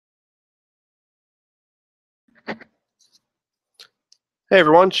Hey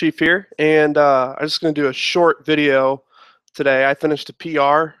everyone, Chief here, and I'm just going to do a short video today. I finished a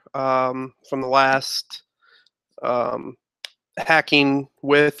PR from the last um, hacking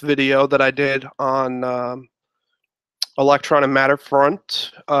with video that I did on Electron and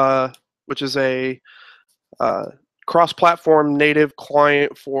Matterfront, which is a uh, cross-platform native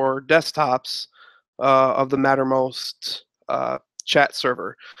client for desktops of the Mattermost chat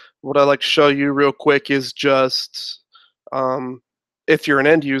server. What I'd like to show you real quick is just um, if you're an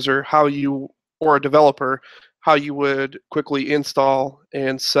end user, how you, or a developer, how you would quickly install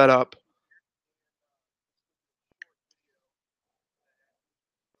and set up.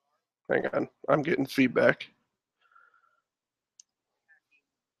 Hang on, I'm getting feedback.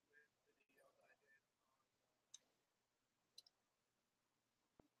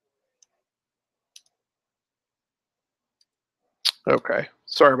 Okay,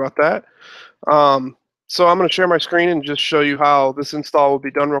 sorry about that. So I'm going to share my screen and just show you how this install will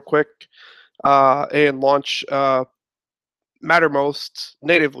be done real quick and launch Mattermost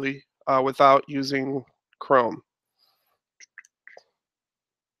natively without using Chrome.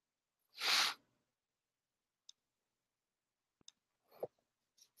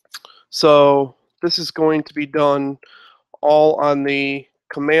 So this is going to be done all on the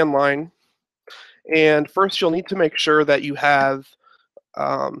command line. And first you'll need to make sure that you have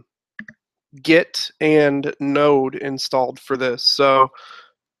um, Git and Node installed for this. So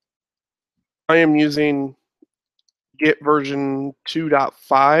I am using Git version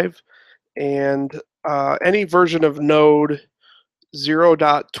 2.5 and any version of Node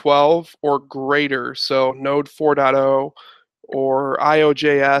 0.12 or greater, so Node 4.0 or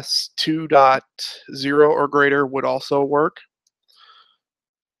IOJS 2.0 or greater would also work.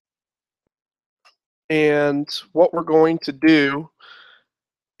 And what we're going to do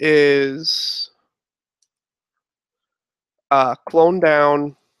is clone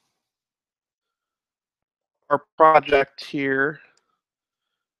down our project here.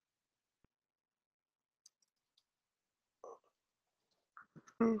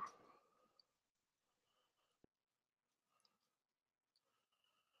 And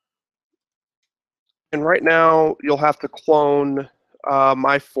right now, you'll have to clone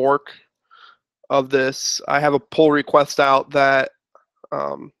my fork of this. I have a pull request out that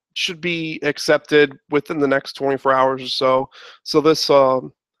should be accepted within the next 24 hours or so. So this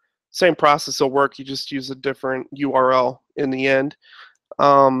same process will work. You just use a different URL in the end.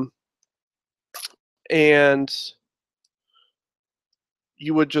 And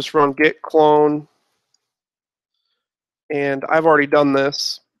you would just run git clone. And I've already done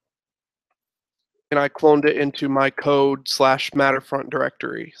this. And I cloned it into my code/Matterfront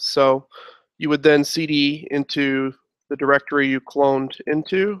directory. So you would then cd into the directory you cloned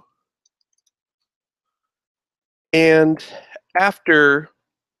into. And after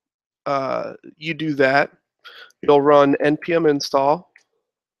you do that, you'll run npm install.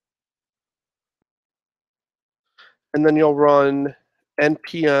 And then you'll run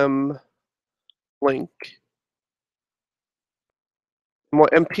npm link. And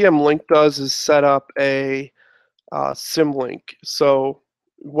what npm link does is set up a symlink. So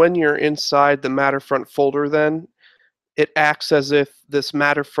when you're inside the Matterfront folder, then it acts as if this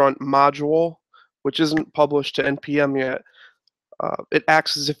Matterfront module, which isn't published to npm yet, it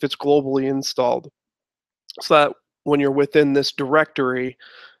acts as if it's globally installed. So that when you're within this directory,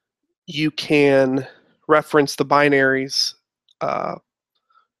 you can reference the binaries that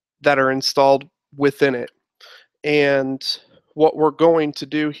are installed within it. And what we're going to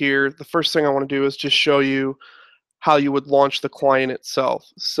do here, the first thing I want to do is just show you how you would launch the client itself.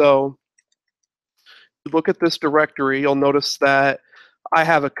 So look at this directory, you'll notice that I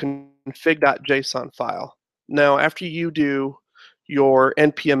have a config.json file. Now, after you do your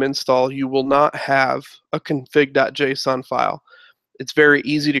npm install, you will not have a config.json file. It's very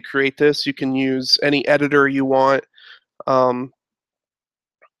easy to create this. You can use any editor you want to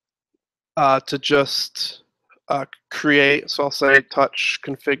just create. So I'll say touch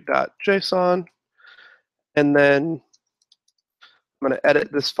config.json, and then I'm going to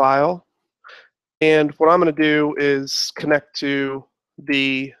edit this file. And what I'm going to do is connect to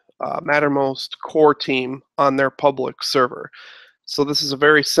the Mattermost core team on their public server. So this is a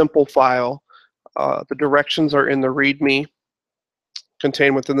very simple file. The directions are in the README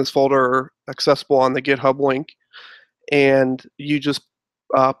contained within this folder, or accessible on the GitHub link. And you just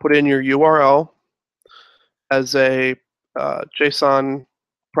put in your URL as a JSON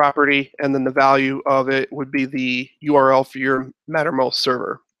property, and then the value of it would be the URL for your Mattermost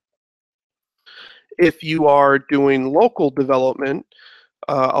server. If you are doing local development,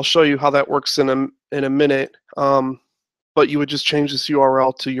 I'll show you how that works in a minute. but you would just change this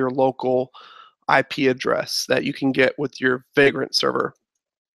URL to your local IP address that you can get with your Vagrant server.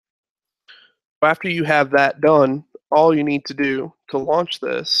 After you have that done, all you need to do to launch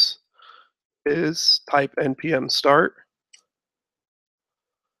this is type npm start,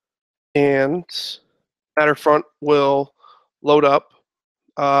 and Matterfront will load up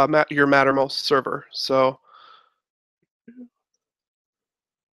your Mattermost server. So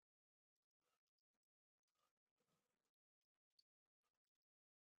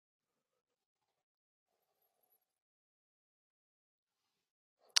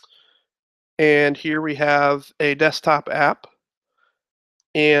and here we have a desktop app,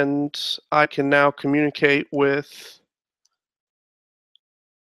 and I can now communicate with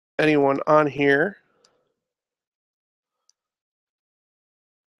anyone on here.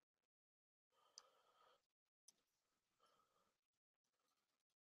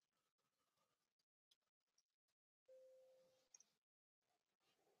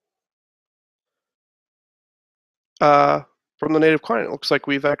 From the native client. It looks like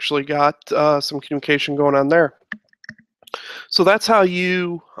we've actually got some communication going on there. So that's how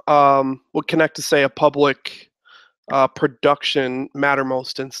you would connect to, say, a public production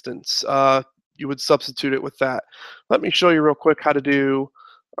Mattermost instance. You would substitute it with that. Let me show you real quick how to do,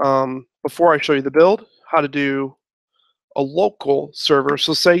 before I show you the build, how to do a local server.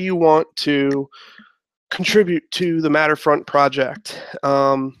 So say you want to contribute to the Matterfront project.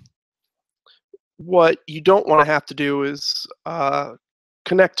 What you don't want to have to do is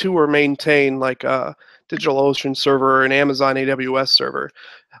connect to or maintain like a DigitalOcean server or an Amazon AWS server.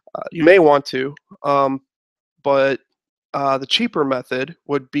 You may want to, but the cheaper method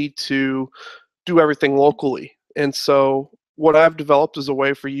would be to do everything locally. And so what I've developed is a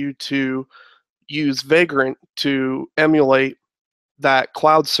way for you to use Vagrant to emulate that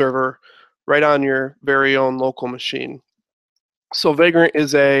cloud server right on your very own local machine. So Vagrant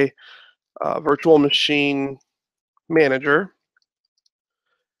is a virtual machine manager,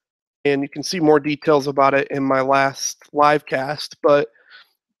 and you can see more details about it in my last live cast, but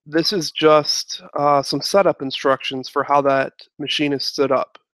this is just some setup instructions for how that machine is stood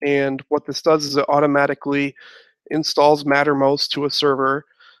up. And what this does is it automatically installs Mattermost to a server,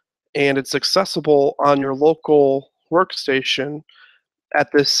 and it's accessible on your local workstation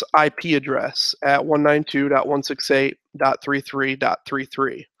at this IP address at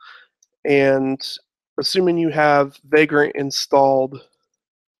 192.168.33.33. And assuming you have Vagrant installed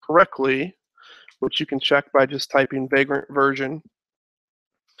correctly, which you can check by just typing Vagrant version,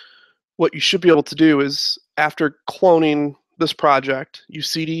 what you should be able to do is, after cloning this project, you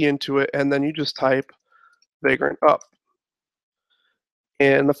cd into it, and then you just type Vagrant up.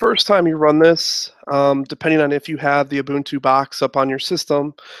 And the first time you run this, depending on if you have the Ubuntu box up on your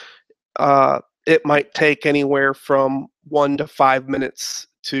system, it might take anywhere from 1 to 5 minutes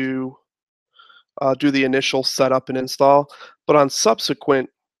to do the initial setup and install. But on subsequent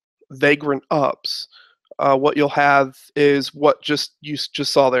Vagrant ups, what you'll have is what you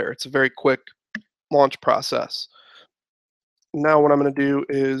just saw there. It's a very quick launch process. Now what I'm going to do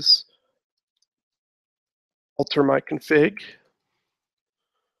is alter my config.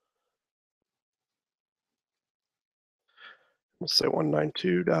 We'll say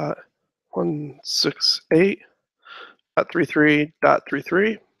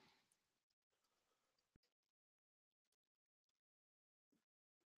 192.168.33.33.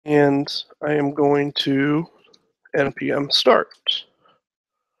 And I am going to npm start.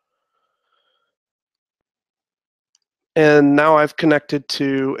 And now I've connected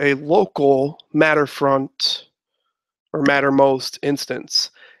to a local Matterfront or Mattermost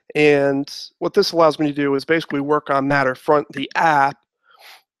instance. And what this allows me to do is basically work on Matterfront, the app,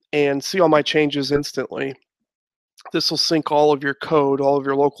 and see all my changes instantly. This will sync all of your code, all of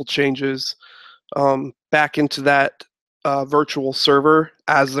your local changes, back into that virtual server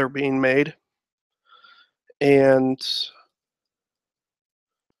as they're being made. And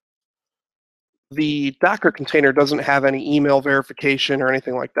the Docker container doesn't have any email verification or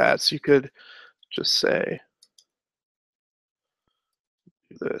anything like that. So you could just say,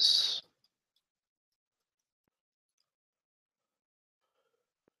 do this.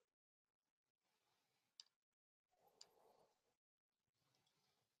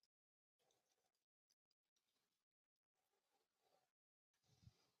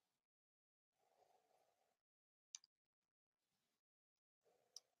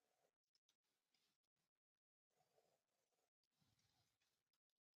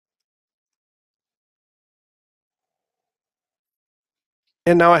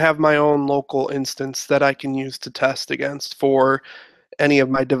 And now I have my own local instance that I can use to test against for any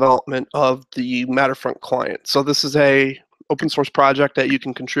of my development of the Matterfront client. So this is a open source project that you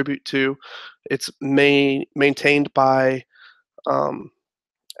can contribute to. It's maintained by, I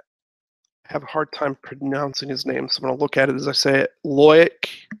have a hard time pronouncing his name, so I'm going to look at it as I say it, Loic.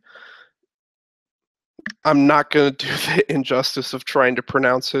 I'm not going to do the injustice of trying to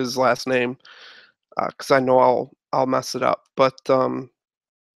pronounce his last name because I know I'll mess it up. But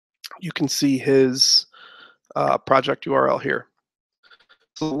you can see his project URL here.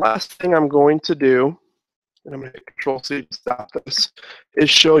 So the last thing I'm going to do, and I'm going to hit Control-C to stop this, is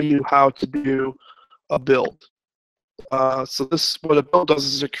show you how to do a build. So what a build does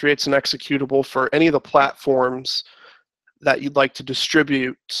is it creates an executable for any of the platforms that you'd like to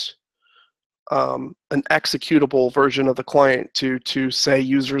distribute an executable version of the client to say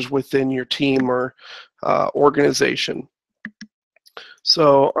users within your team or organization.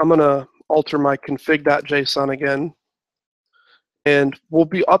 So I'm going to alter my config.json again, and we'll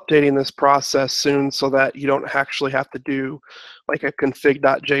be updating this process soon so that you don't actually have to do like a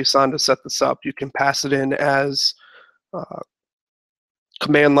config.json to set this up. You can pass it in as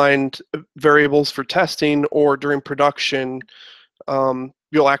command line variables for testing, or during production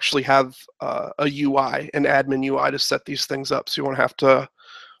you'll actually have a UI, an admin UI, to set these things up, so you won't have to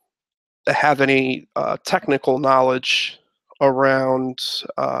have any technical knowledge around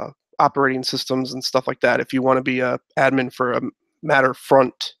operating systems and stuff like that if you want to be an admin for a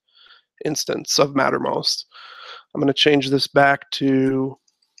Matterfront instance of Mattermost. I'm going to change this back to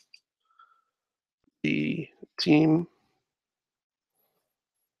the team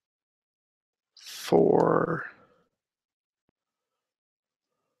for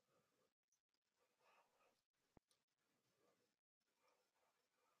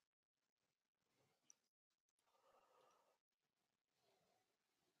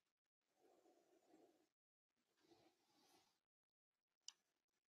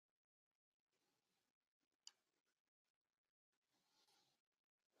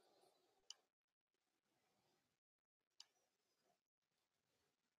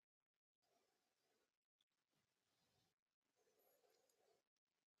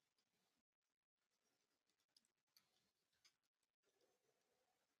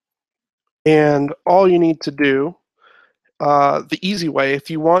and all you need to do, the easy way, if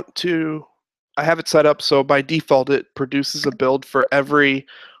you want to, I have it set up so by default it produces a build for every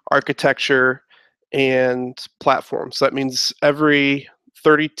architecture and platform. So that means every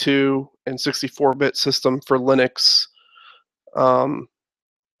 32 and 64-bit system for Linux,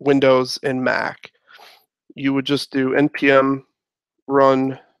 Windows, and Mac. You would just do npm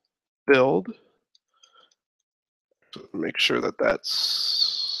run build. Make sure that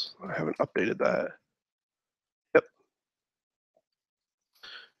that's, I haven't updated that. Yep.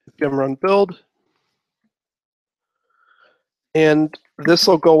 npm run build. And this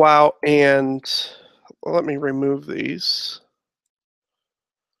will go out and, well, let me remove these.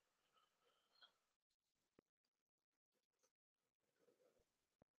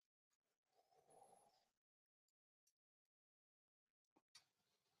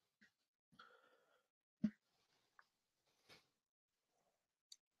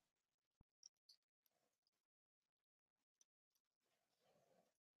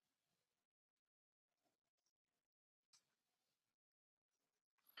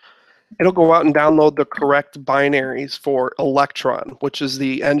 It'll go out and download the correct binaries for Electron, which is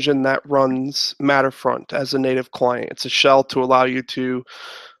the engine that runs Matterfront as a native client. It's a shell to allow you to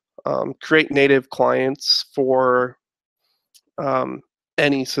create native clients for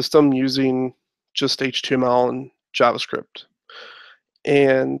any system using just HTML and JavaScript.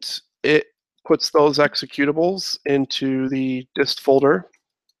 And it puts those executables into the dist folder.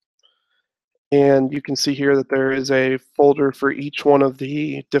 And you can see here that there is a folder for each one of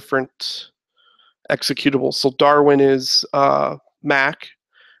the different executables. So Darwin is Mac,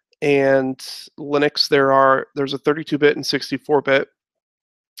 and Linux there's a 32-bit and 64-bit,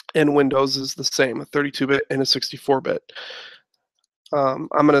 and Windows is the same, a 32-bit and a 64-bit. I'm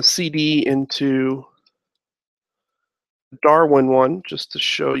going to CD into Darwin one just to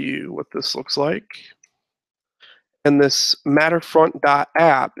show you what this looks like. And this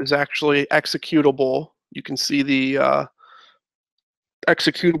Matterfront.app is actually executable. You can see the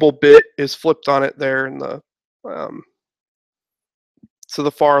executable bit is flipped on it there in the to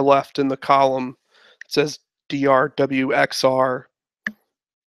the far left in the column. It says DRWXR.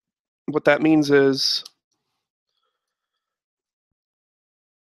 What that means is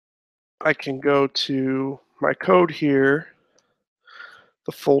I can go to my code here,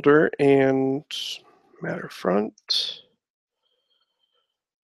 the folder, and Matterfront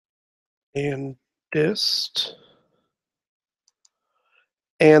and dist.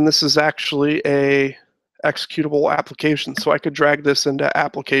 And this is actually a executable applications. So I could drag this into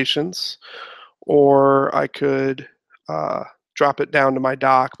applications, or I could drop it down to my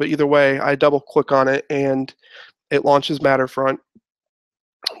dock. But either way, I double click on it and it launches Matterfront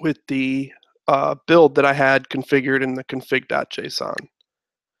with the build that I had configured in the config.json.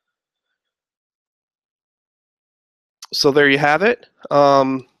 So there you have it.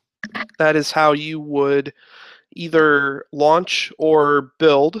 That is how you would either launch or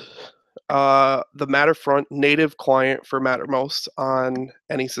build the Matterfront native client for Mattermost on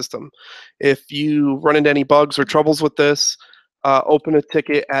any system. If you run into any bugs or troubles with this, open a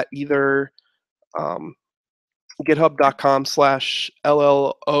ticket at either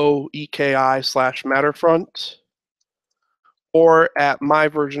github.com/LLOEKI/Matterfront or at my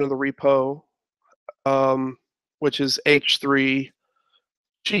version of the repo, which is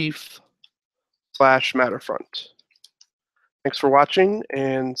h3chief/Matterfront. Thanks for watching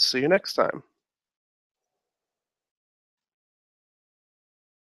and see you next time.